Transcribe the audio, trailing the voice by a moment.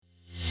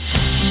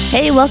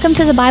Hey, welcome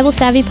to the Bible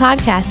Savvy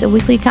Podcast, a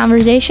weekly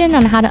conversation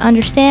on how to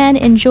understand,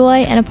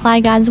 enjoy, and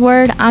apply God's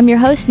Word. I'm your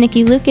host,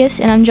 Nikki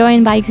Lucas, and I'm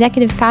joined by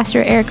Executive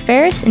Pastor Eric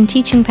Ferris and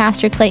Teaching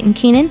Pastor Clayton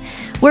Keenan.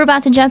 We're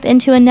about to jump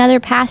into another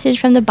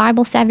passage from the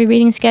Bible Savvy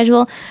reading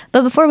schedule.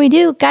 But before we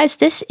do, guys,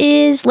 this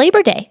is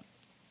Labor Day.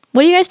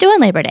 What are you guys doing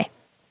Labor Day?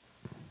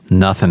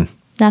 Nothing.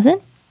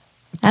 Nothing?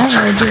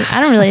 I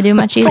don't really do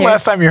much either. When's the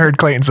last time you heard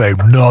Clayton say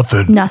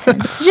nothing? Nothing.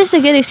 It's just a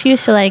good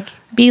excuse to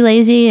be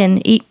lazy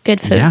and eat good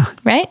food. Yeah.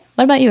 Right?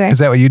 What about you, Eric? Is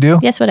that what you do?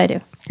 Yes, what I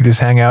do. You just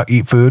hang out,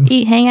 eat food?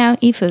 Hang out,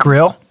 eat food.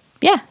 Grill?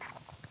 Yeah.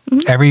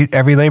 Every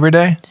Labor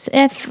Day?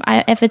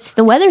 If it's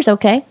the weather's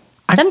okay.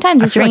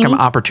 Sometimes it's I feel rainy. like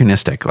I'm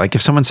opportunistic. Like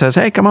if someone says,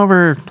 "Hey, come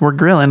over, we're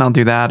grilling," I'll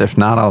do that. If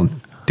not, I'll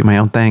do my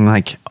own thing.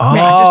 I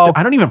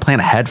don't even plan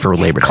ahead for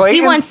Labor Day.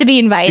 He wants to be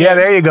invited. Yeah,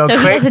 there you go. So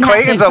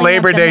Clayton's a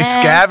Labor Day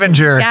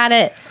scavenger. Got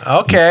it.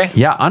 Okay.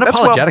 Yeah,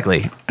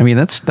 unapologetically. I mean,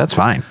 that's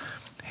fine.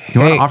 You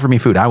want to offer me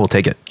food, I will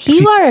take it.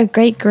 You are a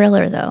great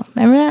griller, though.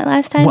 Remember that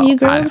last time you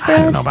grilled for us?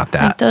 I don't know about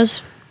that.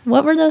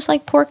 What were those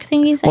pork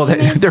thingies? Well,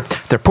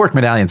 they're pork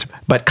medallions,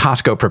 but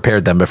Costco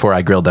prepared them before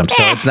I grilled them,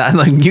 so it's not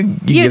like you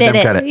give them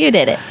credit. You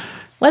did it.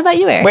 What about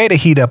you, Eric? Way to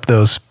heat up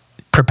those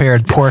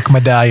prepared pork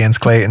medallions,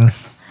 Clayton.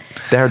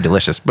 They're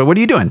delicious. But what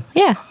are you doing?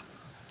 Yeah.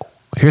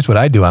 Here's what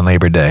I do on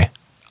Labor Day.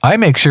 I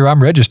make sure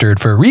I'm registered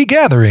for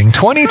Regathering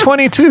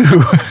 2022.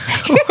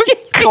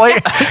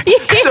 Clayton.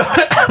 So,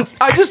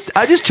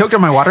 I just choked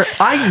on my water.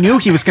 I knew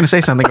he was going to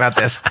say something about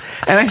this,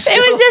 and it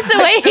was just the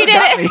way he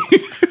did it.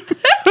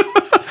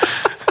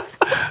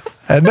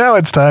 And now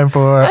it's time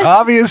for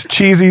obvious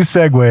cheesy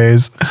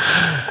segues.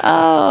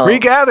 Oh.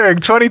 Regathering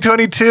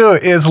 2022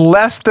 is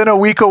less than a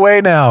week away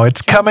now.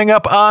 It's coming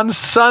up on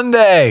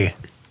Sunday.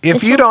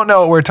 If you don't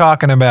know what we're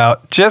talking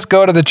about, just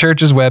go to the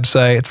church's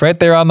website. It's right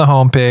there on the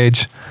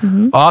homepage.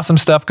 Mm-hmm. Awesome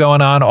stuff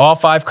going on. All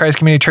 5 Christ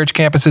Community Church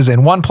campuses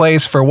in one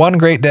place for one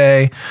great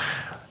day.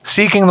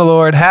 Seeking the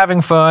Lord, having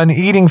fun,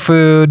 eating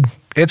food.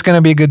 It's going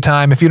to be a good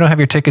time. If you don't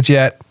have your tickets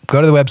yet, go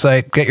to the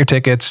website, get your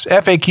tickets.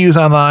 FAQs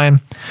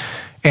online.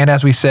 And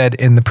as we said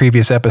in the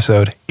previous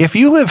episode, if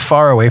you live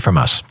far away from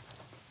us,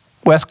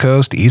 West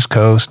Coast, East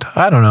Coast,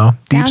 I don't know,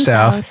 deep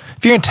south.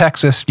 If you're in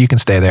Texas, you can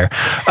stay there.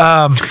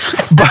 But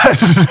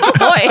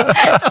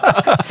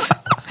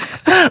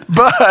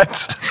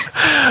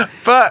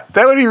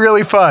that would be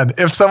really fun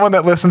if someone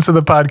that listens to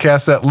the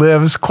podcast that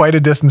lives quite a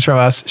distance from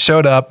us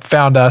showed up,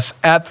 found us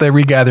at the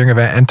Regathering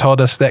event and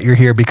told us that you're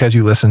here because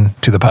you listen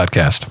to the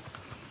podcast.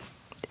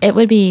 It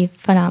would be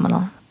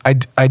phenomenal.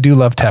 I do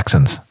love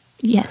Texans.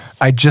 Yes.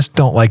 I just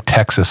don't like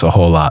Texas a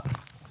whole lot.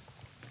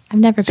 I've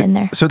never been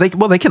there. So they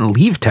can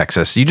leave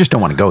Texas. You just don't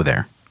want to go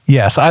there.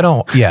 Yes, I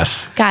don't.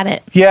 Yes. Got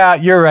it. Yeah,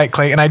 you're right,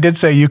 Clayton. I did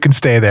say you can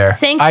stay there.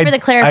 Thanks for the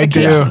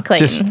clarification,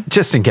 Clayton.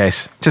 Just in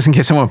case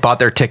someone bought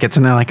their tickets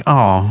and they're like,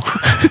 oh.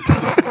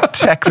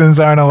 Texans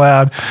aren't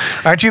allowed.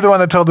 Aren't you the one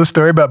that told the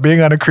story about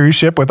being on a cruise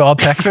ship with all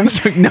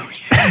Texans? No.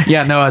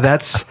 Yeah, no,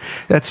 that's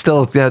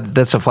still,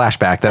 that's a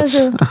flashback.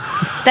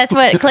 That's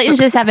what Clayton's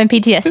just having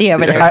PTSD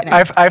over there right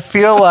now. I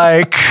feel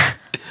like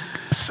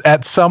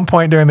at some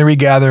point during the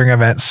Regathering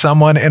event,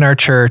 someone in our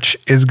church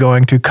is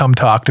going to come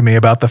talk to me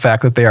about the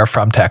fact that they are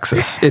from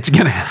Texas. It's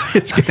gonna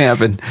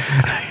happen.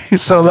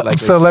 So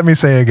let me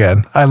say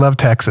again, I love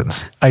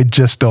Texans. I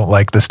just don't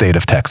like the state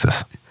of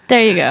Texas.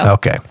 There you go.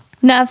 Okay.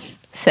 Enough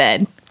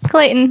said.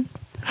 Clayton.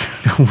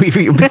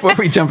 Before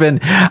we jump in,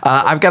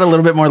 I've got a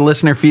little bit more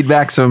listener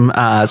feedback, some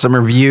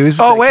reviews.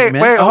 Oh, wait,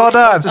 hold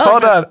on.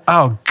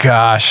 Oh,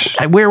 gosh.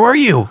 Where were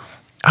you?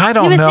 I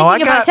don't know.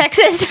 Thinking about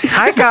Texas.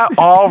 I got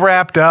all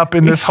wrapped up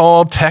in this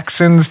whole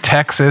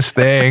Texas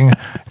thing.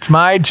 It's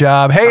my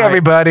job. Hey,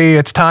 everybody.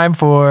 It's time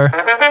for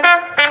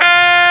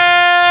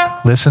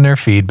listener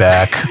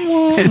feedback.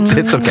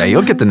 It's okay.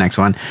 You'll get the next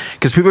one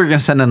because people are going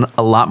to send in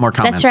a lot more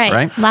comments. That's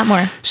right. A lot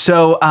more.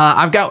 So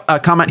I've got a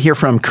comment here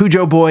from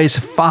Cujo Boys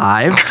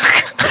 5.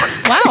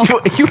 Wow.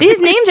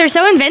 These names are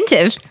so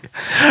inventive.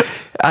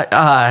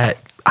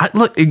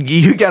 Look,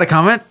 you got a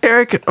comment,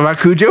 Eric, about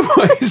Cujo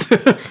Boys?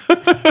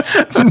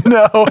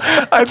 No,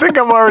 I think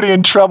I'm already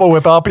in trouble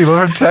with all people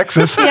from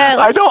Texas. Yeah,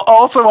 I don't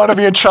also want to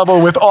be in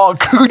trouble with all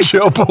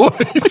Cujo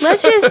Boys.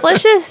 Let's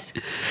just.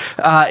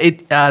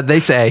 They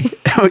say,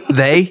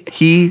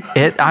 he,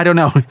 it, I don't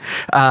know.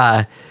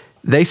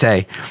 They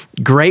say,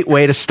 great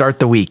way to start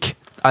the week.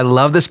 I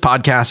love this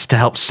podcast to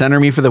help center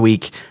me for the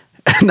week.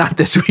 Not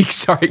this week,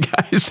 sorry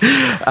guys.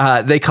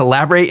 They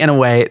collaborate in a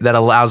way that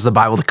allows the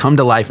Bible to come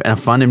to life in a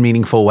fun and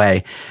meaningful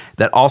way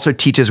that also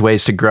teaches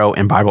ways to grow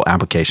in Bible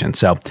application.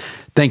 So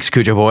thanks,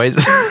 Cujo Boys.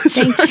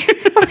 Thank you.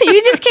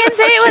 You just can't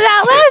say it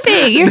without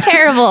laughing. You're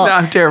terrible. No,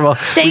 I'm terrible.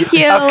 Thank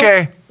you.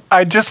 Okay.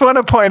 I just want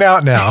to point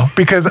out now,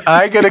 because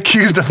I get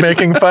accused of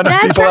making fun of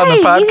people on the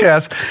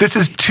podcast. This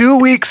is 2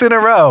 weeks in a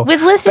row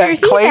with listener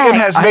that Clayton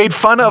feedback. has made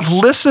fun of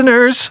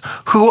listeners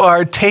who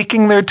are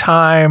taking their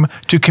time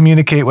to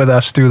communicate with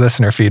us through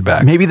listener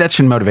feedback. Maybe that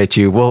should motivate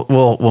you.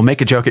 We'll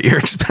make a joke at your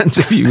expense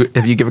if you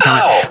give a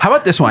comment. How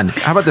about this one?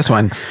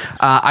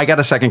 I got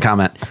a second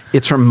comment.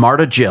 It's from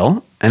Marta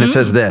Jill. And it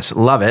says this,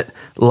 love it.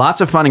 Lots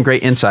of fun and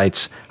great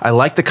insights. I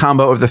like the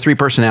combo of the 3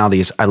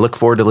 personalities. I look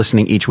forward to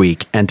listening each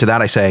week. And to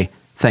that I say,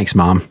 thanks,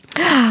 Mom.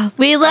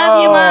 We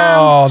love you,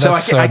 Mom. Oh, So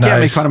that's I can't make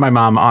nice. fun of my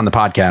mom on the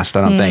podcast,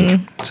 I don't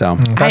think. So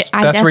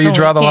That's where you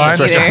draw the line?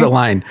 definitely can't that's either. the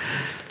line.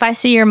 If I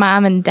see your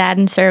mom and dad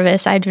in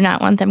service, I do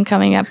not want them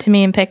coming up to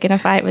me and picking a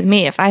fight with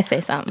me if I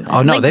say something.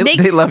 Oh, no,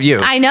 they love you.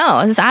 I know.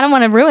 I don't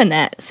want to ruin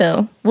that.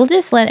 So we'll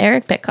just let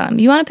Eric pick on him.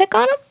 You want to pick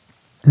on him?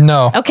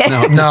 No. Okay.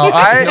 No, No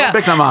I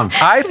picks on Mom.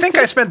 I think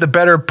I spent the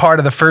better part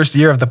of the first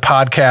year of the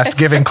podcast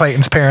giving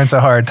Clayton's parents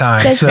a hard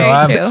time. That's very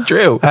true. It's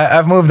true.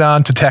 I've moved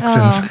on to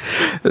Texans.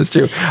 Oh. That's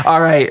true.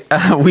 All right.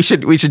 We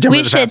should jump We into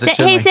the should. passage, Hey,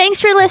 shouldn't we? thanks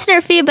for listener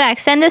feedback.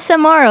 Send us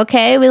some more,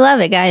 okay? We love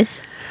it,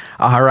 guys.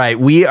 All right.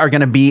 We are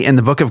going to be in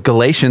the book of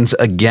Galatians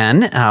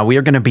again. We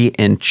are going to be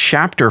in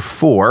chapter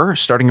 4,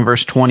 starting in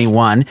verse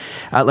 21.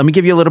 Let me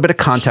give you a little bit of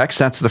context.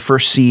 That's the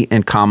first C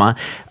in comma.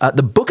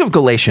 The book of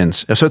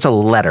Galatians, so it's a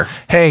letter.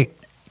 Hey,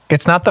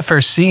 it's not the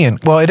first C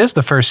well, it is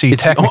the first C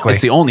technically.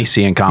 It's the only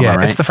C in comma, yeah,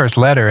 right? it's the first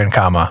letter in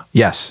comma.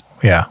 Yes.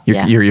 Yeah.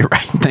 You're right.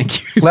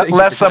 Thank you. Thank you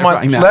Less for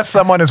clarifying that. unless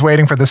someone is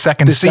waiting for the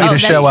second C Oh, to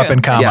that's show up true.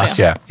 in comma. Yes.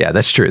 Yeah.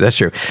 That's true. That's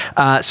true.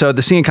 So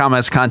the C in comma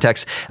is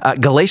context.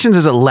 Galatians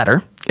is a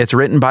letter. It's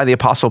written by the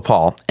Apostle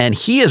Paul, and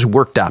he is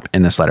worked up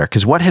in this letter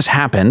because what has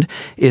happened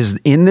is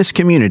in this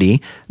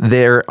community,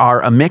 there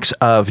are a mix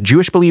of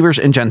Jewish believers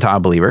and Gentile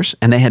believers,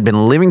 and they had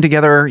been living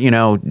together,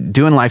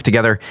 doing life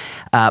together.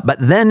 But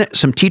then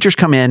some teachers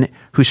come in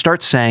who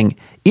start saying,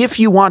 if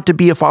you want to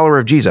be a follower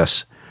of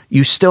Jesus,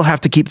 you still have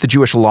to keep the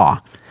Jewish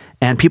law.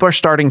 And people are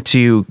starting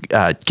to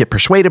get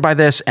persuaded by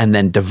this and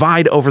then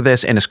divide over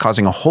this, and it's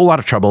causing a whole lot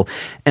of trouble.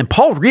 And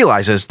Paul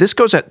realizes this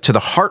goes to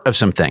the heart of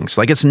some things.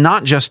 Like, it's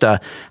not just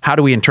how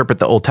do we interpret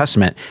the Old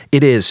Testament?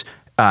 It is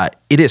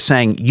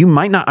saying you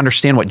might not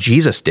understand what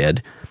Jesus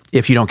did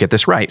if you don't get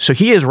this right. So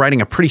he is writing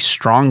a pretty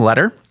strong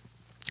letter,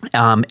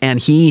 and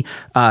he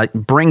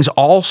brings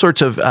all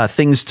sorts of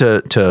things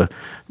to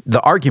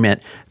the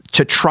argument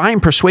to try and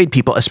persuade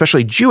people,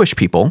 especially Jewish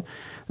people,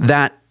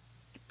 that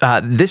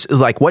this,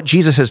 like what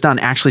Jesus has done,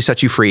 actually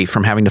sets you free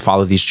from having to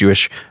follow these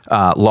Jewish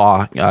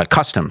law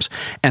customs.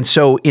 And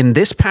so in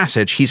this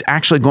passage, he's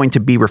actually going to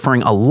be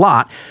referring a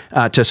lot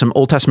to some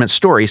Old Testament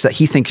stories that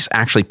he thinks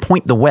actually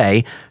point the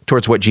way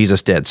towards what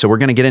Jesus did. So we're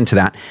going to get into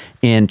that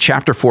in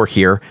chapter 4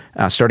 here,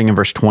 starting in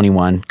verse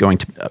 21, going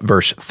to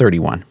verse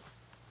 31.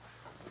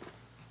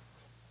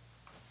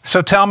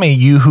 So tell me,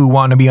 you who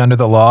want to be under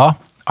the law,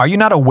 are you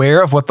not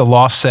aware of what the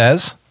law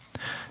says?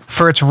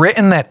 For it's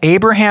written that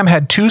Abraham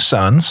had 2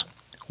 sons,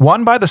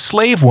 one by the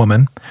slave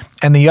woman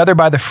and the other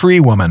by the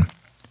free woman.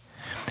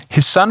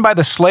 His son by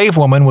the slave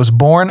woman was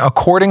born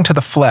according to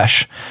the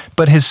flesh,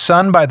 but his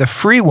son by the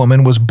free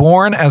woman was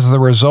born as the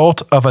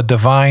result of a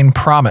divine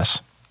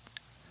promise.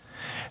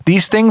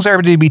 These things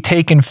are to be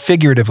taken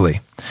figuratively.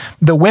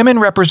 The women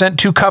represent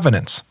 2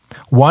 covenants.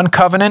 One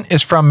covenant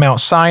is from Mount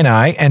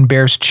Sinai and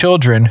bears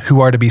children who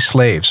are to be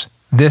slaves.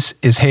 This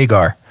is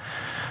Hagar.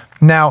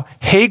 Now,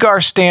 Hagar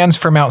stands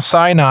for Mount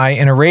Sinai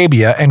in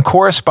Arabia and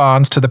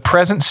corresponds to the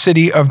present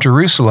city of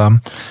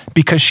Jerusalem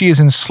because she is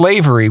in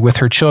slavery with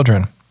her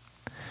children.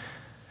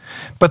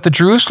 But the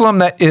Jerusalem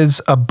that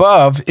is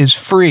above is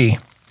free,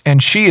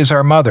 and she is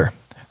our mother.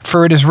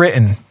 For it is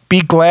written,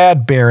 be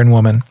glad, barren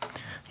woman,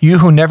 you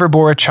who never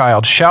bore a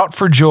child. Shout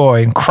for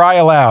joy and cry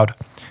aloud,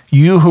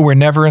 you who were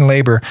never in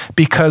labor,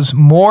 because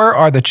more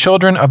are the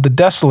children of the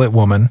desolate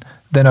woman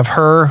than of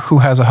her who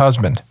has a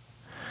husband.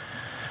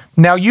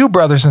 Now you,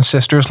 brothers and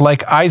sisters,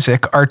 like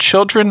Isaac, are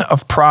children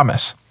of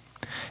promise.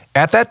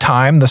 At that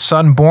time, the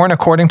son born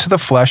according to the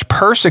flesh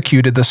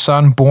persecuted the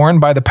son born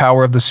by the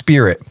power of the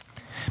Spirit.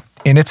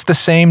 And it's the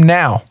same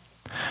now.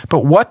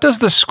 But what does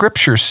the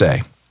Scripture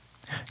say?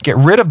 Get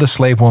rid of the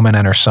slave woman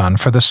and her son,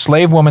 for the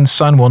slave woman's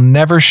son will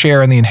never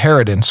share in the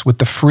inheritance with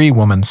the free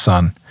woman's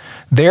son.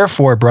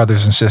 Therefore,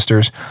 brothers and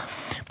sisters,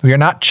 we are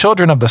not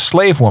children of the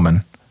slave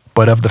woman,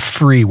 but of the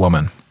free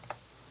woman.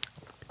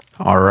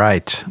 All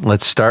right,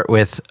 let's start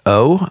with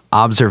O,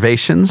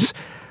 observations.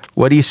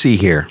 What do you see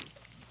here?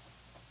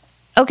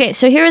 Okay,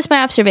 so here is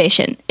my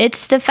observation.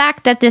 It's the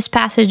fact that this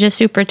passage is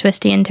super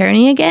twisty and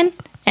turny again,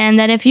 and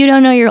that if you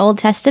don't know your Old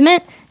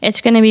Testament,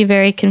 it's going to be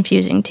very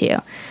confusing to you.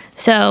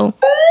 So,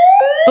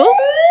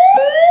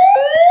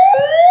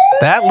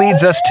 That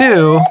leads us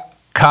to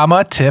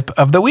comma tip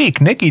of the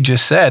week. Nikki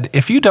just said,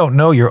 if you don't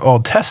know your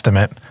Old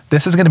Testament,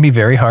 this is going to be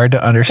very hard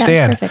to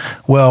understand. That's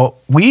perfect. Well,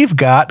 we've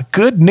got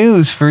good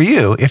news for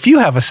you. If you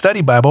have a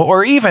study Bible,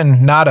 or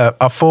even not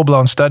a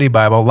full-blown study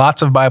Bible,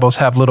 lots of Bibles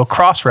have little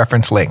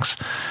cross-reference links.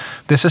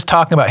 This is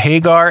talking about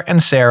Hagar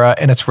and Sarah,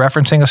 and it's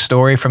referencing a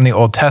story from the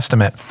Old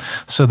Testament.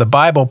 So the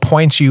Bible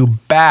points you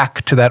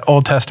back to that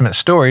Old Testament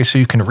story so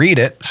you can read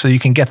it, so you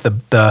can get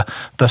the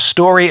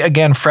story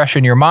again fresh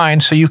in your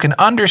mind, so you can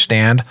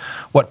understand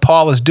what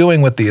Paul is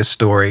doing with the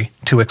story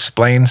to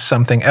explain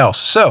something else.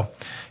 So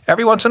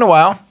every once in a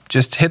while,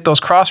 just hit those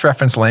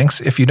cross-reference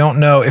links. If you don't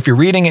know, if you're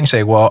reading it and you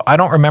say, well, I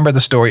don't remember the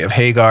story of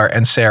Hagar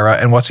and Sarah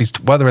and what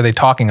were they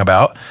talking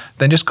about,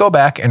 then just go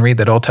back and read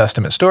that Old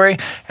Testament story.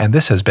 And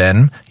this has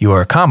been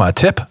your comma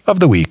tip of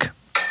the week.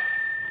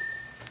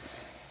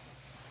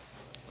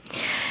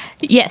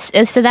 Yes,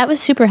 so that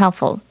was super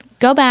helpful.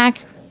 Go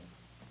back,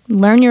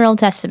 learn your Old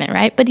Testament,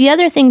 right? But the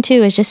other thing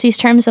too is just these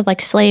terms of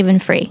like slave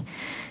and free.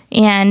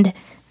 And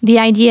the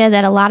idea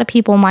that a lot of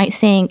people might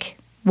think,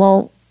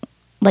 well,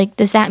 like,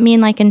 does that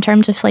mean like in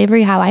terms of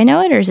slavery how I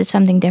know it, or is it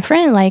something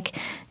different? Like,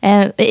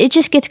 it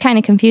just gets kind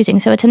of confusing.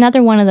 So it's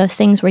another one of those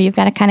things where you've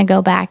got to kind of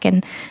go back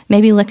and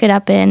maybe look it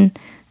up in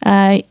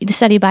the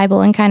study Bible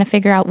and kind of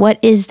figure out, what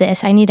is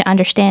this? I need to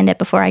understand it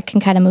before I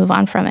can kind of move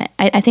on from it.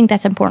 I think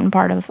that's an important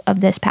part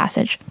of this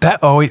passage.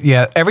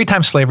 Every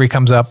time slavery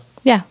comes up,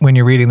 when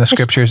you're reading the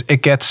scriptures,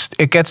 it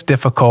gets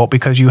difficult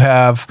because you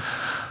have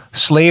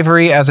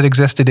slavery as it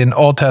existed in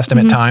Old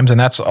Testament times, and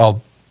that's a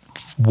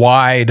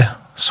wide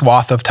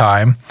swath of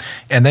time.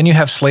 And then you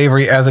have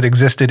slavery as it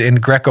existed in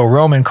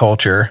Greco-Roman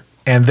culture,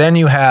 and then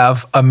you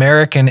have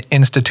American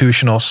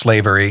institutional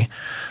slavery,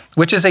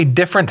 which is a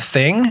different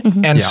thing.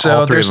 And so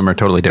all three of them are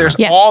totally different.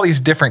 There's all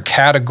these different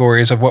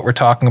categories of what we're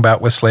talking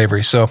about with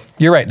slavery. So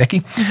you're right,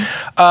 Nikki.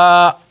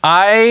 I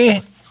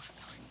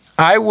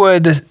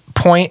would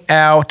point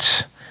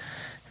out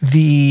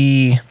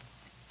the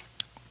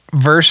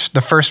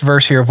first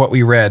verse here of what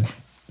we read.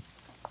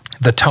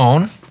 The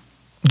tone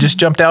just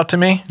jumped out to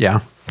me.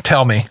 Yeah.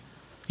 Tell me,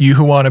 you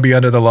who want to be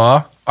under the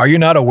law, are you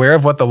not aware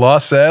of what the law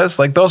says?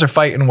 Like, those are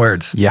fighting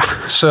words. Yeah.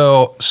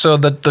 So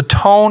the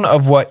tone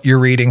of what you're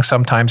reading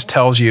sometimes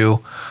tells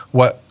you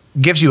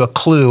gives you a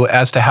clue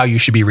as to how you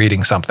should be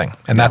reading something.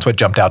 And that's what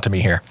jumped out to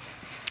me here.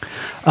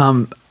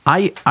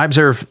 I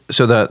observe,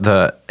 so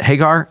the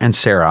Hagar and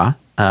Sarah,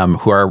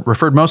 who are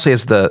referred mostly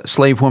as the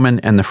slave woman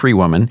and the free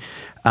woman,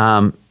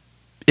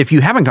 if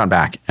you haven't gone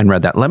back and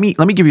read that, let me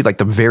give you like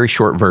the very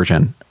short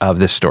version of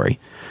this story.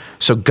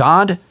 So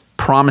God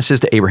promises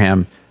to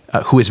Abraham,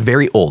 who is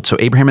very old. So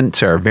Abraham and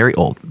Sarah are very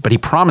old, but he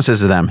promises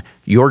to them,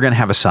 you're going to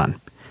have a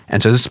son.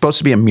 And so this is supposed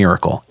to be a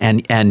miracle.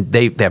 And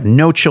they have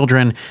no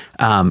children.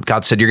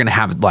 God said, you're going to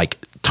have like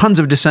tons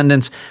of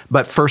descendants,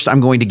 but first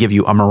I'm going to give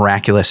you a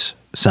miraculous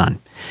son.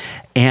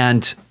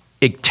 And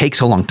it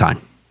takes a long time.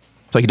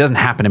 So it doesn't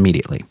happen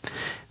immediately.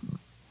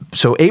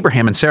 So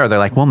Abraham and Sarah, they're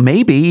like, well,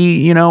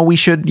 maybe, we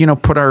should,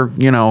 put our,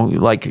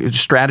 like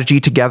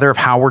strategy together of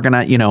how we're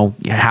going to,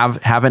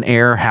 have an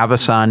heir, have a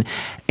son.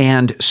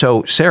 And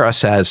so Sarah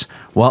says,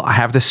 well, I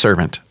have this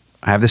servant,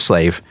 I have this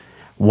slave.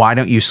 Why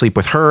don't you sleep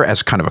with her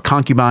as kind of a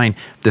concubine?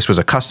 This was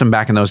a custom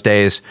back in those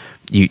days.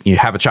 You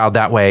have a child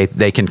that way.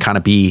 They can kind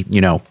of be,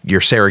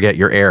 your surrogate,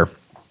 your heir.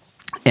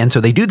 And so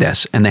they do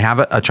this, and they have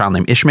a child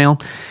named Ishmael.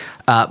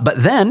 But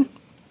then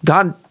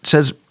God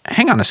says,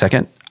 hang on a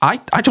second. I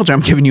told you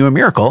I'm giving you a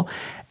miracle.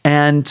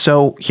 And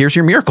so here's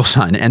your miracle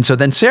son. And so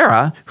then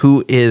Sarah,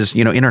 who is,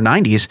 in her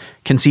 90s,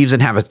 conceives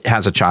and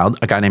has a child,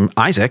 a guy named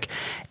Isaac.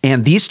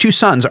 And these two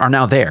sons are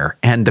now there.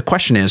 And the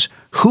question is,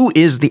 who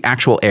is the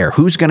actual heir?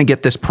 Who's going to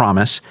get this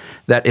promise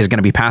that is going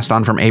to be passed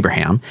on from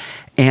Abraham?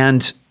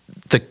 And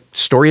the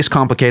story is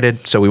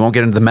complicated, so we won't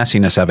get into the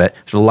messiness of it.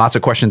 There's lots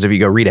of questions if you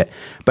go read it.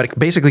 But it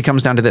basically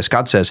comes down to this.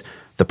 God says,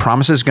 the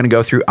promise is going to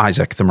go through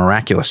Isaac, the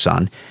miraculous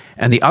son,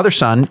 and the other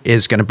son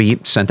is going to be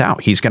sent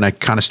out. He's going to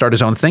kind of start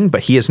his own thing,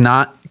 but he is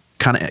not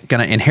kind of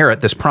going to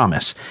inherit this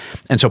promise.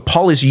 And so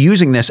Paul is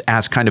using this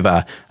as kind of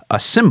a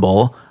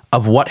symbol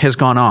of what has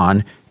gone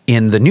on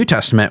in the New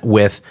Testament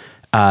with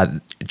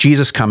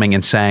Jesus coming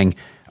and saying,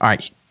 all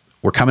right,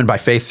 we're coming by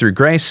faith through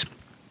grace,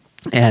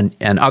 and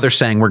others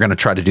saying we're going to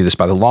try to do this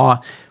by the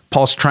law.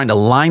 Paul's trying to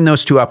line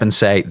those two up and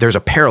say there's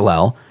a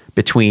parallel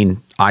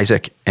between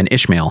Isaac and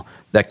Ishmael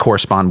that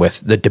correspond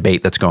with the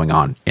debate that's going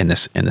on in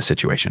this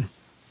situation.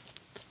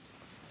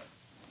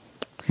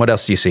 What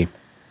else do you see?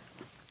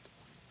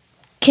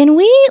 Can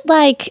we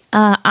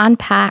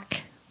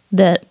unpack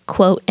the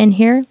quote in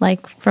here,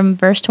 like from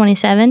verse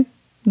 27?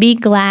 Be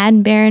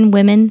glad, barren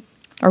woman,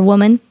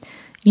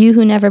 you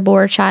who never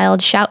bore a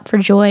child, shout for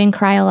joy and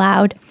cry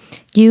aloud,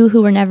 you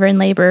who were never in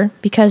labor,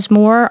 because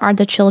more are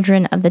the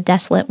children of the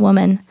desolate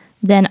woman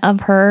than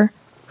of her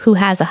who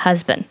has a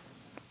husband.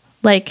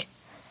 Like,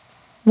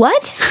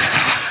 what?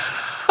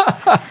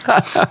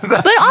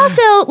 But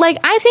also,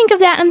 I think of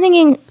that, I'm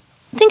thinking,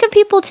 think of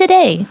people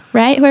today,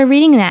 right, who are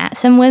reading that.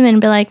 Some women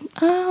be like,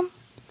 well,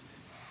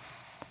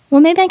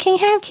 maybe I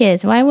can't have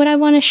kids. Why would I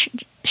want to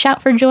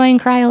shout for joy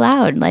and cry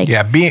aloud?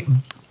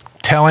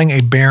 Telling a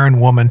barren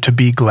woman to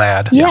be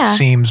glad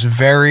seems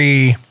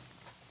very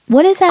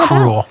what is that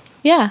cruel. About?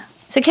 Yeah.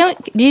 So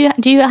do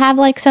you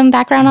have some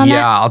background on that?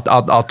 Yeah,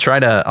 I'll try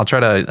to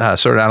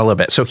sort it out a little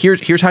bit. So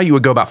here's how you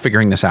would go about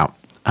figuring this out,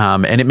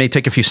 and it may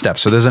take a few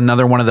steps. So there's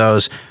another one of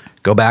those.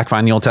 Go back,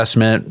 find the Old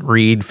Testament,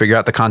 read, figure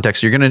out the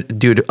context. You're going to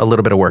do a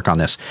little bit of work on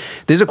this.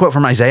 There's a quote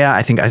from Isaiah,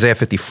 I think Isaiah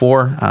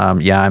 54.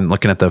 I'm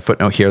looking at the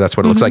footnote here. That's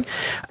what it looks like.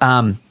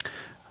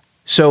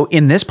 So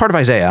in this part of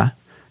Isaiah,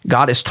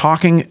 God is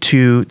talking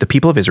to the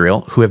people of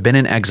Israel who have been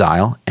in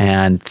exile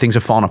and things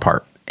have fallen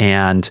apart.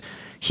 And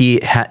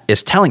he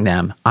is telling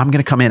them, I'm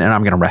going to come in and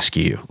I'm going to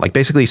rescue you. Like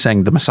basically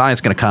saying the Messiah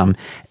is going to come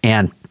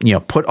and,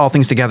 put all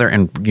things together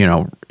and,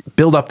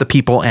 build up the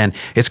people, and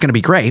it's going to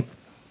be great.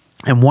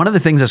 And one of the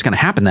things that's going to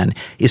happen then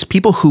is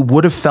people who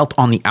would have felt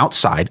on the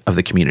outside of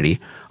the community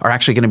are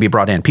actually going to be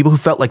brought in. People who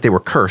felt like they were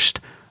cursed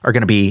are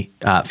going to be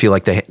feel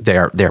like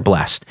they're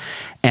blessed.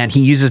 And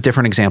he uses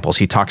different examples.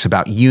 He talks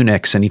about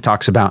eunuchs, and he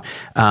talks about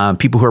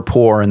people who are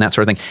poor and that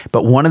sort of thing.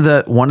 But one of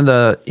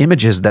the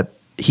images that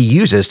he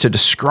uses to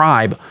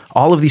describe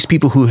all of these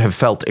people who have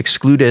felt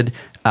excluded,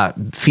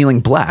 feeling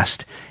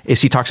blessed,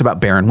 is he talks about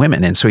barren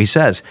women. And so he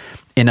says,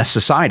 in a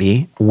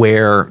society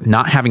where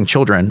not having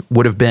children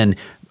would have been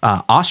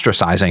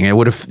ostracizing,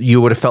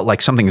 you would have felt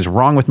like something is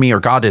wrong with me or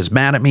God is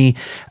mad at me.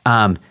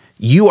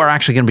 You are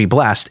actually going to be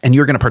blessed, and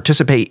you're going to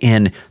participate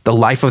in the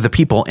life of the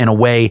people in a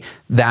way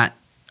that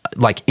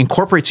like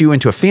incorporates you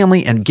into a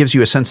family and gives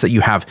you a sense that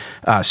you have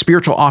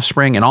spiritual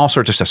offspring and all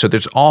sorts of stuff. So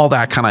there's all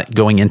that kind of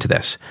going into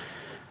this.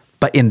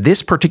 But in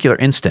this particular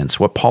instance,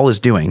 what Paul is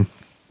doing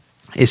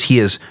is he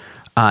is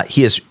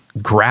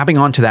grabbing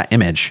onto that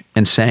image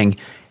and saying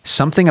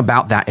something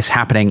about that is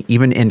happening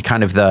even in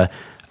kind of the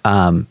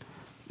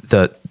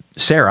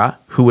Sarah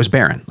who was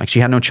barren, like she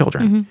had no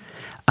children,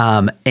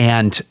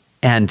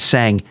 and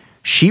saying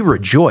she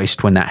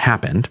rejoiced when that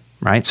happened,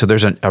 right? So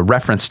there's a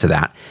reference to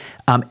that.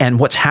 And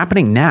what's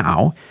happening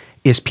now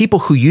is people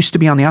who used to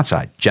be on the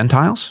outside,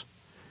 Gentiles,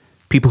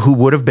 people who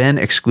would have been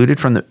excluded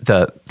from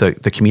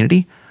the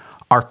community,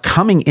 are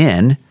coming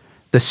in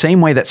the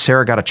same way that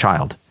Sarah got a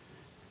child,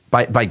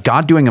 by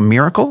God doing a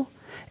miracle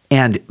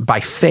and by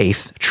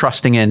faith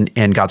trusting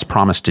in God's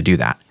promise to do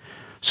that.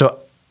 So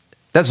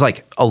that's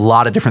like a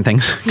lot of different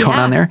things going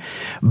on there.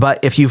 But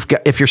if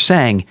you're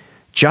saying,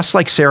 just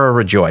like Sarah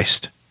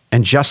rejoiced,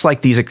 and just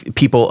like these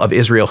people of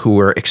Israel who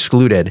were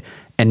excluded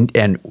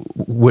and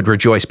would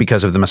rejoice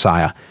because of the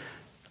Messiah,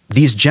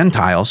 these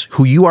Gentiles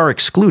who you are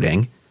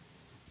excluding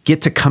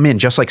get to come in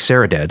just like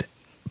Sarah did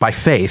by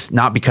faith,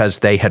 not because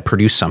they had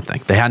produced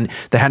something. They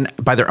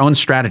hadn't by their own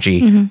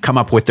strategy come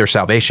up with their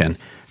salvation.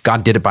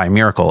 God did it by a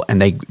miracle,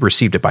 and they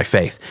received it by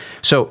faith.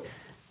 So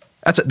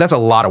that's a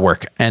lot of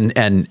work, and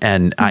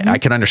I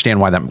can understand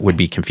why that would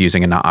be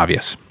confusing and not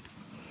obvious.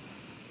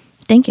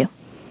 Thank you.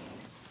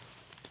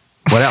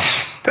 What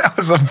else? That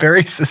was a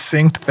very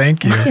succinct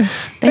thank you.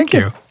 Thank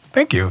you.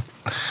 Thank you.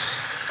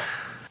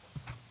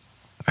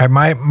 All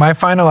right, my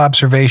final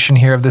observation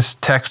here of this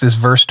text is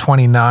verse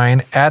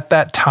 29. At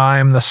that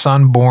time, the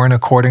son born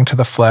according to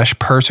the flesh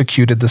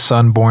persecuted the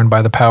son born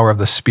by the power of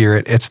the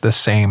Spirit. It's the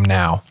same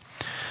now.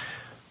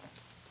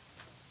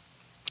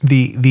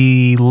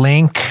 The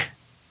link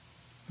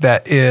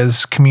that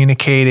is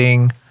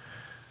communicating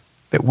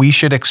that we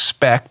should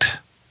expect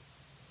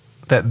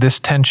that this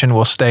tension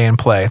will stay in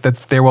play, that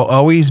there will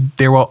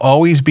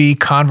always be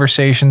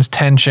conversations,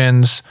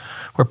 tensions,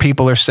 where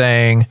people are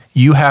saying,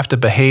 you have to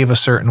behave a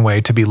certain way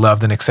to be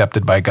loved and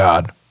accepted by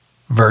God,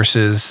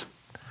 versus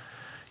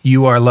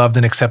you are loved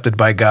and accepted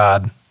by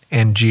God,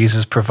 and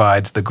Jesus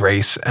provides the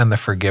grace and the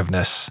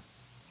forgiveness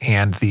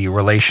and the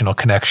relational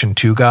connection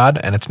to God,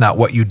 and it's not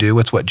what you do,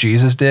 it's what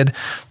Jesus did.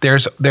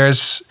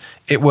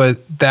 It was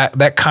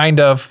that kind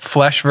of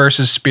flesh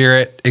versus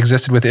spirit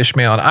existed with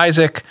Ishmael and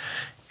Isaac.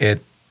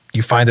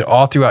 You find it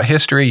all throughout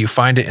history. You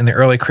find it in the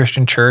early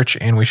Christian church,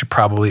 and we should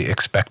probably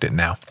expect it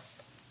now.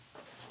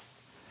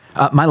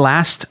 My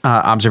last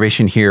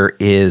observation here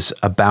is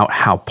about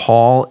how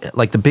Paul,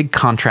 like the big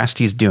contrast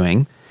he's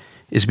doing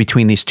is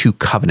between these two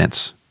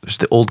covenants. There's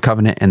the old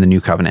covenant and the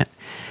new covenant.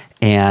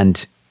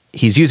 And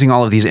he's using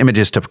all of these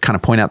images to kind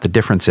of point out the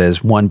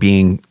differences, one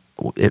being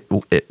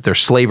there's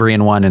slavery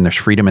in one and there's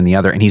freedom in the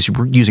other. And he's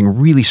using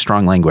really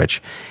strong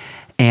language.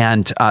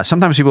 And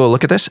sometimes people will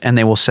look at this and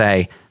they will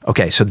say,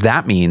 okay, so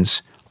that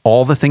means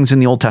all the things in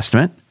the Old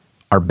Testament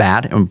are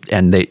bad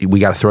and we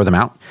got to throw them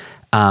out.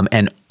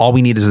 And all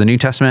we need is the New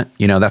Testament.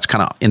 That's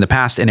kind of in the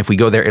past. And if we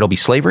go there, it'll be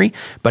slavery.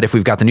 But if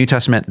we've got the New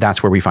Testament,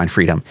 that's where we find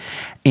freedom.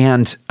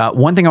 And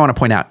one thing I want to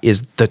point out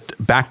is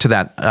that back to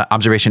that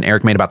observation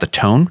Eric made about the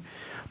tone,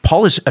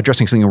 Paul is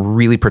addressing something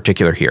really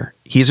particular here.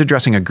 He's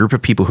addressing a group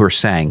of people who are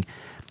saying,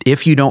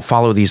 if you don't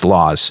follow these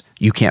laws,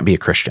 you can't be a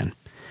Christian.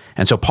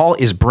 And so Paul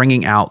is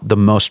bringing out the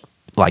most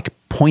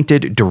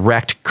pointed,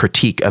 direct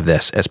critique of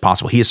this as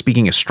possible. He is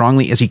speaking as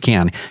strongly as he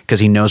can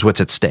because he knows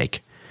what's at stake.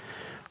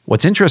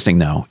 What's interesting,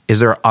 though, is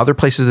there are other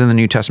places in the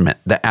New Testament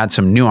that add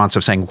some nuance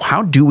of saying,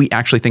 how do we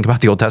actually think about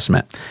the Old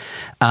Testament?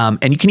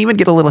 And you can even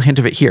get a little hint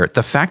of it here.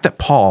 The fact that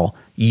Paul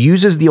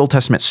uses the Old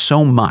Testament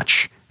so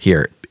much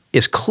here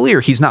is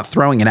clear. He's not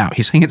throwing it out.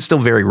 He's saying it's still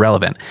very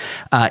relevant.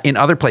 In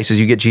other places,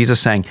 you get Jesus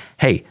saying,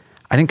 hey,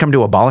 I didn't come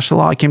to abolish the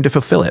law. I came to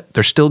fulfill it.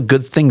 There's still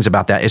good things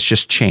about that. It's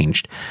just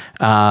changed.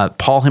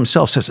 Paul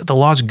himself says that the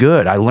law's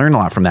good. I learned a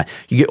lot from that.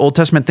 You get Old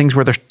Testament things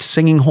where they're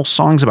singing whole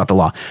songs about the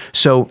law.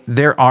 So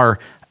there are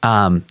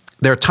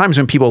times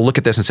when people look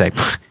at this and say,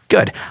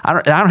 good, I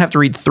don't have to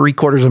read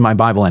 3/4 of my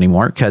Bible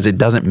anymore because it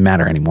doesn't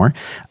matter anymore.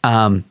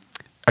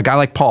 A guy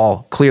like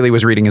Paul clearly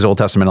was reading his Old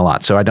Testament a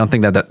lot. So I don't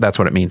think that's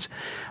what it means.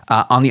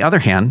 On the other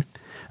hand,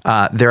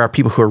 There are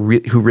people who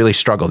really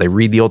struggle. They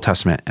read the Old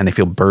Testament and they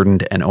feel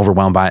burdened and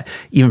overwhelmed by it.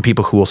 Even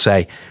people who will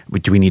say,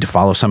 do we need to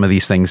follow some of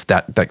these things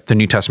that the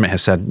New Testament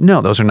has said?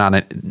 No, those are not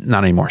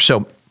anymore.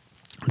 So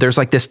there's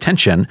like this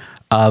tension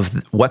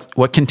of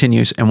what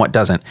continues and what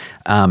doesn't.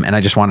 And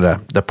I just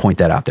wanted to point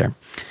that out there.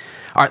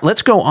 All right,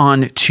 let's go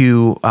on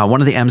to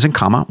one of the M's in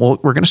comma. Well,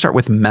 we're going to start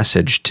with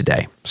message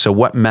today. So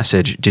what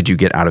message did you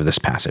get out of this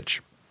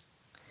passage?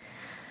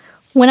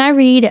 When I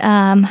read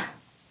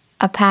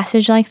a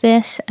passage like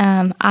this,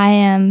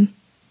 I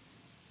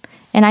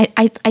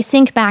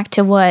think back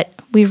to what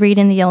we read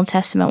in the Old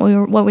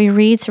Testament, what we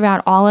read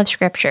throughout all of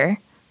Scripture,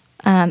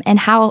 and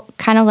how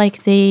kind of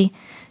like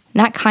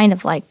not kind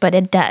of like, but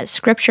it does.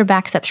 Scripture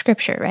backs up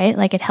Scripture, right?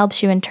 Like it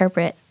helps you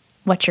interpret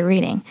what you're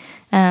reading.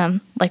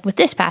 Like with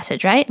this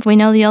passage, right? If we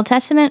know the Old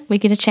Testament, we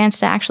get a chance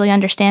to actually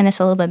understand this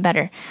a little bit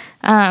better.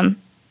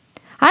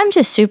 I'm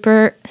just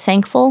super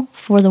thankful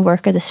for the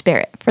work of the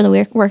Spirit, for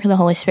the work of the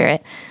Holy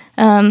Spirit.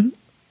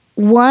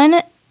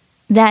 One,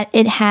 that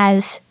it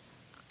has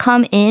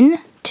come in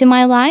to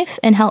my life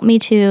and helped me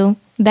to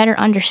better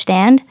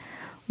understand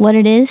what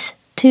it is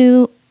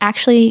to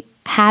actually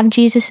have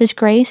Jesus'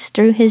 grace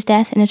through his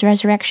death and his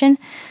resurrection,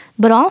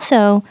 but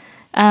also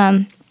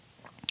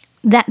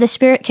that the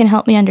Spirit can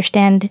help me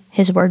understand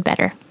his word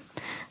better.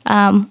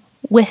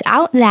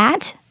 Without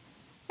that,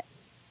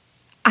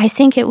 I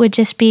think it would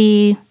just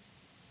be,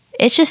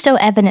 it's just so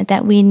evident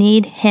that we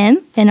need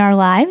him in our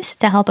lives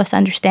to help us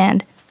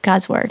understand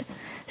God's word.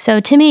 So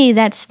to me,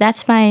 that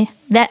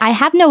I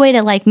have no way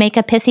to like make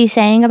a pithy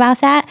saying about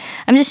that.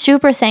 I'm just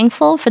super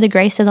thankful for the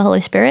grace of the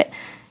Holy Spirit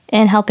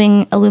in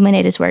helping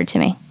illuminate his word to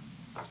me.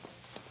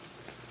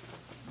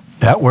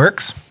 That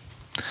works.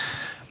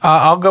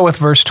 I'll go with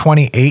verse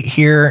 28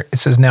 here. It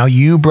says, "Now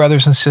you,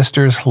 brothers and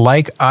sisters,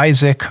 like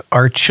Isaac,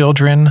 are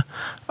children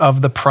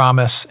of the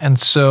promise." And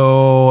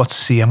so let's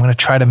see. I'm going to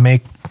try to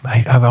make.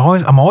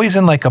 I'm always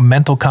in like a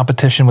mental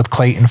competition with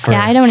Clayton for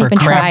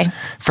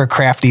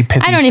crafty,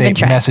 pithy statement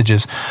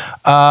messages.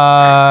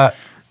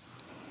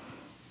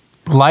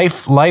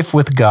 Life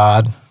with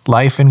God,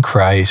 life in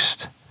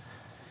Christ,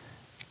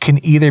 can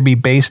either be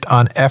based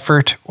on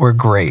effort or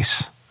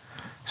grace.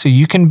 So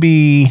you can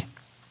be.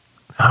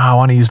 I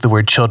want to use the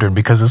word children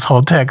because this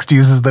whole text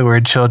uses the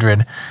word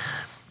children.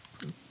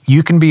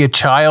 You can be a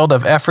child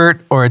of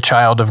effort or a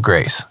child of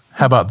grace.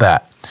 How about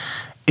that?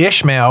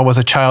 Ishmael was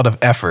a child of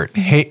effort.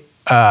 Hey,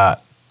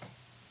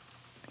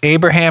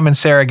 Abraham and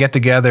Sarah get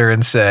together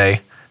and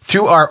say,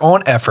 through our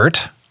own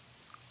effort,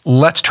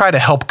 let's try to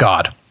help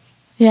God.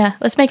 Yeah,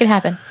 let's make it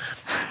happen.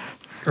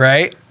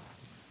 Right?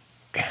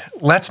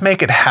 Let's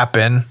make it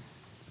happen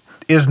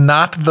is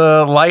not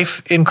the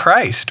life in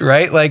Christ,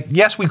 right? Like,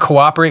 yes, we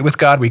cooperate with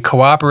God.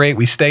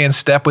 We stay in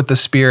step with the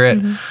Spirit.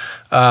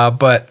 Mm-hmm.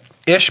 But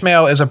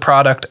Ishmael is a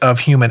product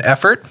of human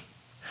effort,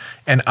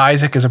 and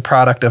Isaac is a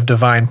product of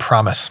divine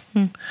promise.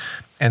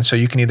 And so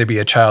you can either be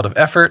a child of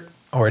effort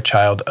or a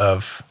child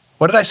of,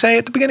 what did I say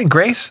at the beginning?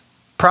 Grace?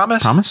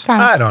 Promise?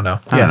 I don't know.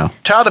 I don't know.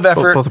 Child of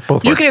effort.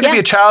 Both you can either be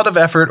a child of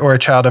effort or a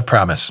child of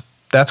promise.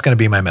 That's going to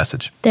be my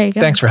message. There you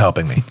go. Thanks for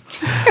helping me.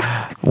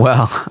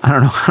 Well, I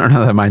don't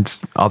know that mine's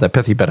all that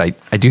pithy, but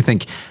I do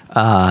think,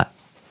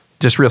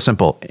 just real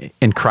simple,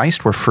 in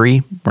Christ, we're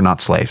free. We're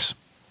not slaves.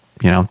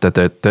 You know, that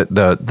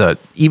the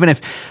even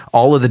if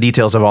all of the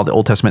details of all the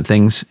Old Testament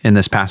things in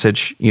this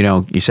passage, you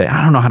know, you say,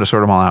 I don't know how to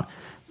sort them all out.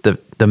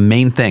 The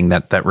main thing,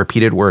 that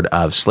repeated word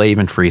of slave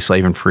and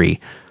free,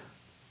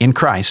 in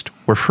Christ,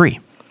 we're free.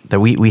 That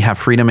we have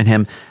freedom in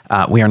him.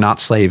 We are not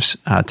slaves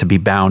to be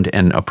bound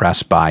and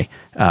oppressed by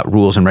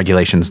rules and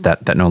regulations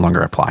that no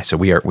longer apply. So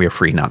we are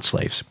free, not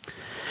slaves.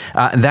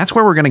 That's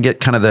where we're going to get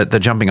kind of the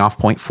jumping off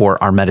point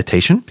for our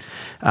meditation.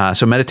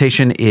 So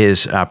meditation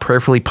is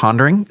prayerfully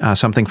pondering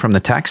something from the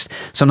text.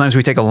 Sometimes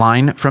we take a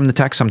line from the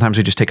text. Sometimes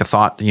we just take a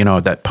thought,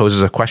 that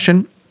poses a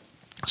question.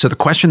 So the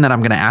question that I'm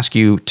going to ask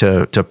you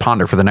to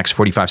ponder for the next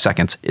 45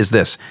 seconds is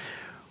this: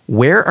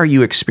 where are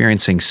you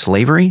experiencing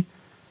slavery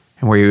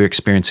and where are you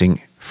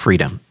experiencing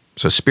freedom?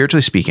 So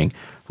spiritually speaking,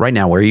 right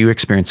now, where are you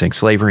experiencing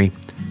slavery?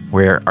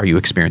 Where are you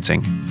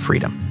experiencing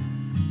freedom?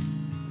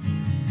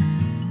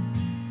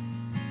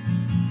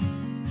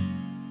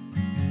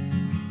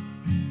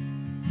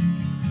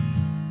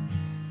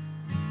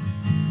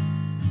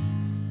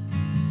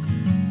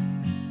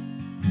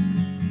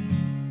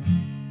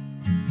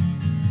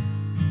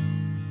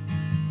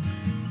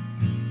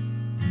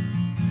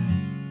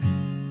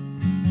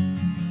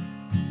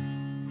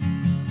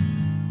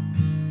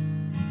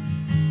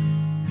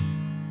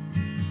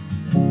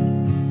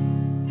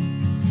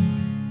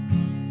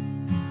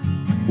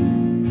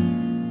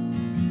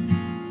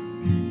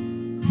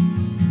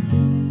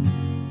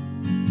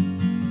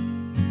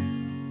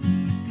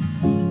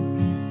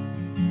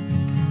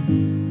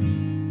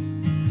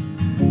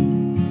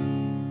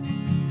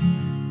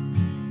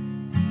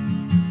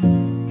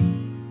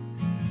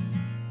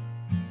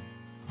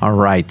 All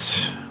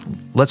right,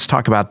 let's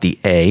talk about the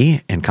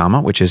A in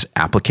comma, which is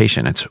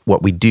application. It's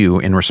what we do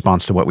in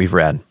response to what we've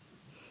read.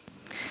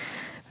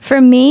 For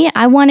me,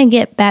 I want to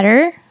get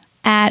better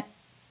at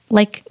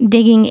like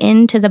digging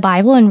into the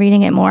Bible and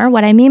reading it more.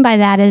 What I mean by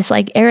that is,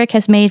 like, Eric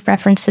has made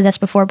reference to this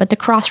before, but the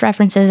cross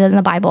references in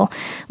the Bible.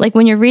 Like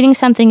when you're reading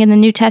something in the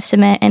New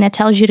Testament and it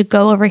tells you to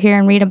go over here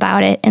and read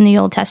about it in the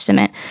Old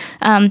Testament.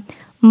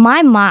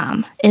 My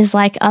mom is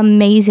like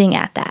amazing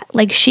at that.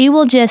 Like she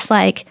will just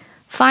like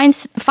find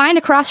a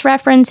cross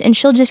reference and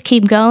she'll just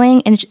keep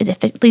going. And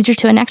if it leads her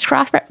to a next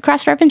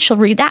cross reference, she'll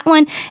read that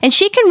one. And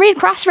she can read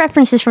cross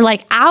references for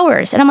like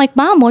hours. And I'm like,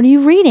 Mom, what are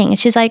you reading? And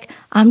she's like,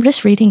 I'm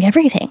just reading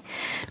everything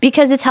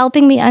because it's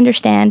helping me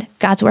understand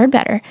God's word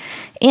better.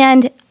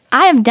 And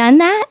I have done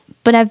that,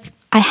 but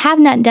I have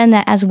not done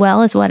that as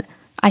well as what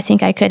I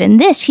think I could. And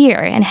this here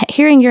and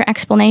hearing your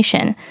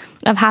explanation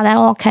of how that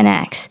all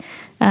connects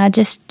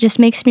just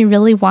makes me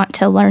really want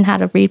to learn how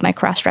to read my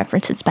cross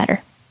references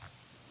better.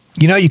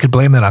 You know, you could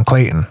blame that on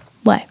Clayton.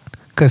 What?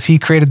 Because he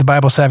created the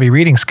Bible Savvy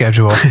reading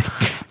schedule,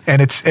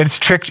 and it's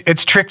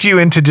tricked you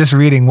into just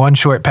reading one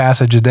short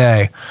passage a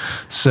day.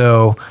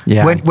 So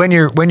when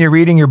you're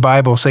reading your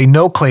Bible, say,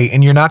 "No,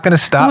 Clayton, you're not going to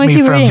stop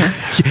me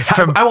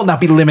from." I will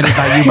not be limited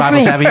by you, Bible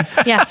Savvy.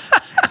 Yeah,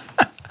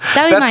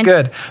 that's mine.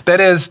 Good.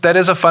 That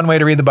is a fun way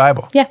to read the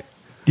Bible. Yeah,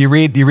 you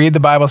read the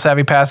Bible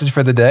Savvy passage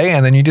for the day,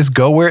 and then you just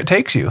go where it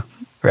takes you,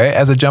 right,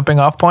 as a jumping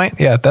off point.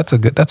 Yeah, that's a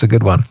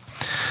good one.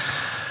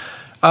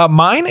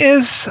 Mine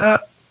is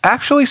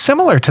actually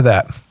similar to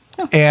that,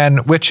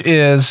 and which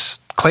is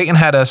Clayton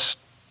had us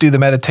do the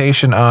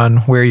meditation on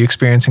where you're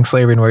experiencing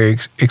slavery and where you're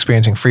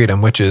experiencing freedom,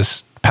 which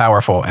is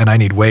powerful, and I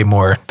need way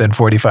more than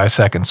 45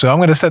 seconds. So I'm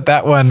going to set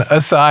that one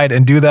aside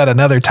and do that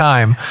another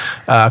time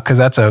because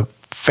that's a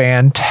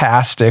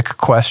fantastic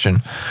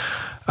question.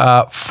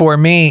 For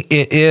me,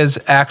 it is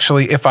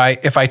actually, if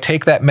I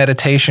take that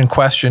meditation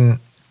question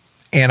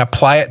and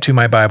apply it to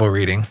my Bible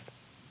reading,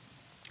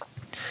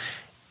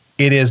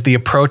 it is the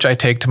approach I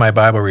take to my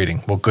Bible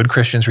reading. Well, good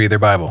Christians read their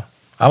Bible.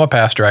 I'm a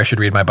pastor, I should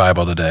read my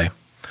Bible today.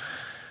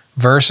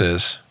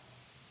 Versus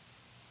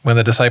when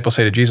the disciples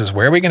say to Jesus,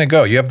 where are we going to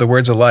go? You have the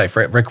words of life,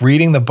 right? Like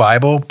reading the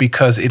Bible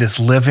because it is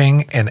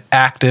living and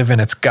active and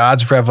it's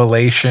God's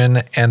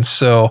revelation. And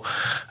so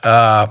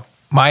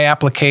my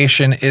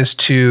application is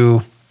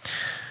to,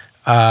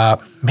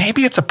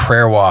 maybe it's a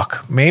prayer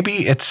walk.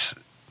 Maybe it's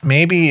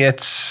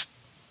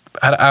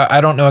I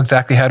don't know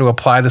exactly how to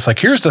apply this. Like,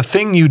 here's the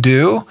thing you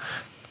do.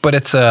 But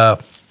it's a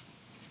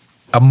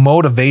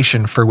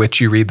motivation for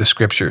which you read the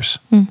scriptures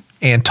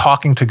and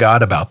talking to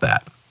God about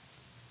that.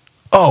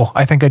 Oh,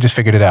 I think I just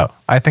figured it out.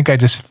 I think I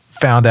just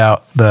found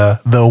out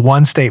the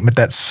one statement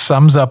that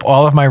sums up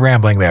all of my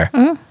rambling there.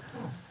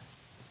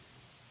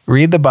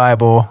 Read the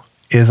Bible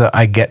is a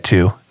I get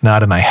to,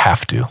 not an I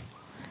have to.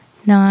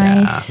 Nice.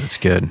 Yeah, that's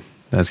good.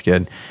 That's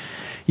good.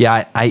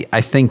 Yeah,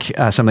 I think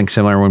something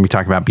similar when we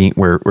talk about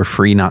we're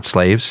free, not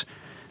slaves.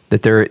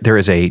 That there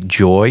is a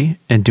joy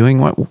in doing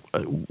what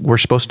we're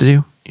supposed to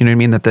do. You know what I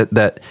mean?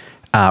 That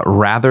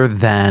rather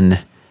than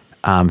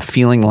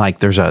feeling like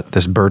there's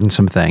this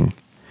burdensome thing,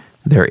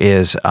 there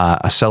is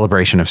a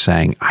celebration of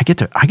saying, I get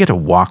to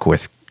walk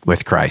with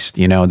Christ.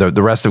 You know,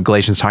 the rest of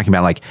Galatians talking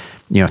about, like,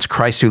 you know, it's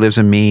Christ who lives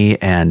in me,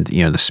 and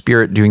you know the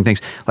Spirit doing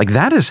things like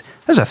that is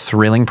a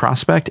thrilling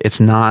prospect. It's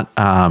not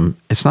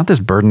this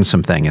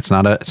burdensome thing. It's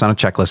not a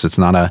checklist. It's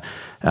not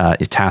a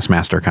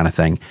taskmaster kind of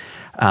thing.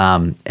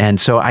 And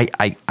so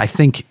I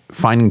think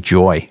finding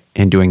joy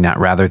in doing that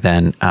rather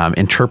than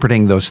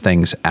interpreting those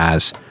things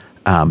as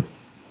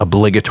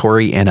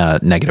obligatory in a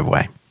negative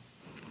way.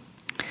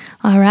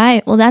 All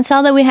right. Well, that's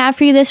all that we have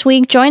for you this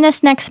week. Join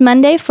us next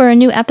Monday for a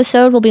new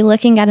episode. We'll be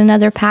looking at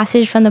another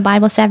passage from the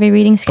Bible Savvy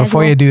reading schedule.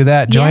 Before you do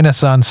that, join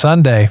us on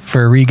Sunday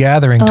for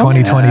Regathering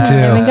 2022.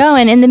 There we go.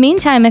 And in the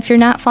meantime, if you're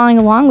not following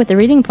along with the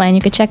reading plan,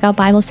 you could check out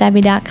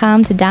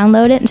BibleSavvy.com to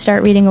download it and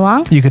start reading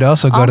along. You could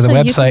also go to the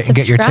website and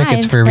get your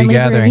tickets for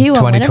Regathering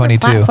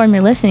 2022. On platform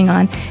you're listening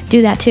on,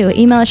 do that too.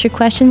 Email us your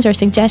questions or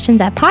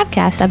suggestions at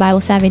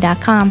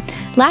podcast@BibleSavvy.com.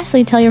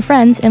 Lastly, tell your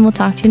friends, and we'll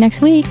talk to you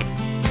next week.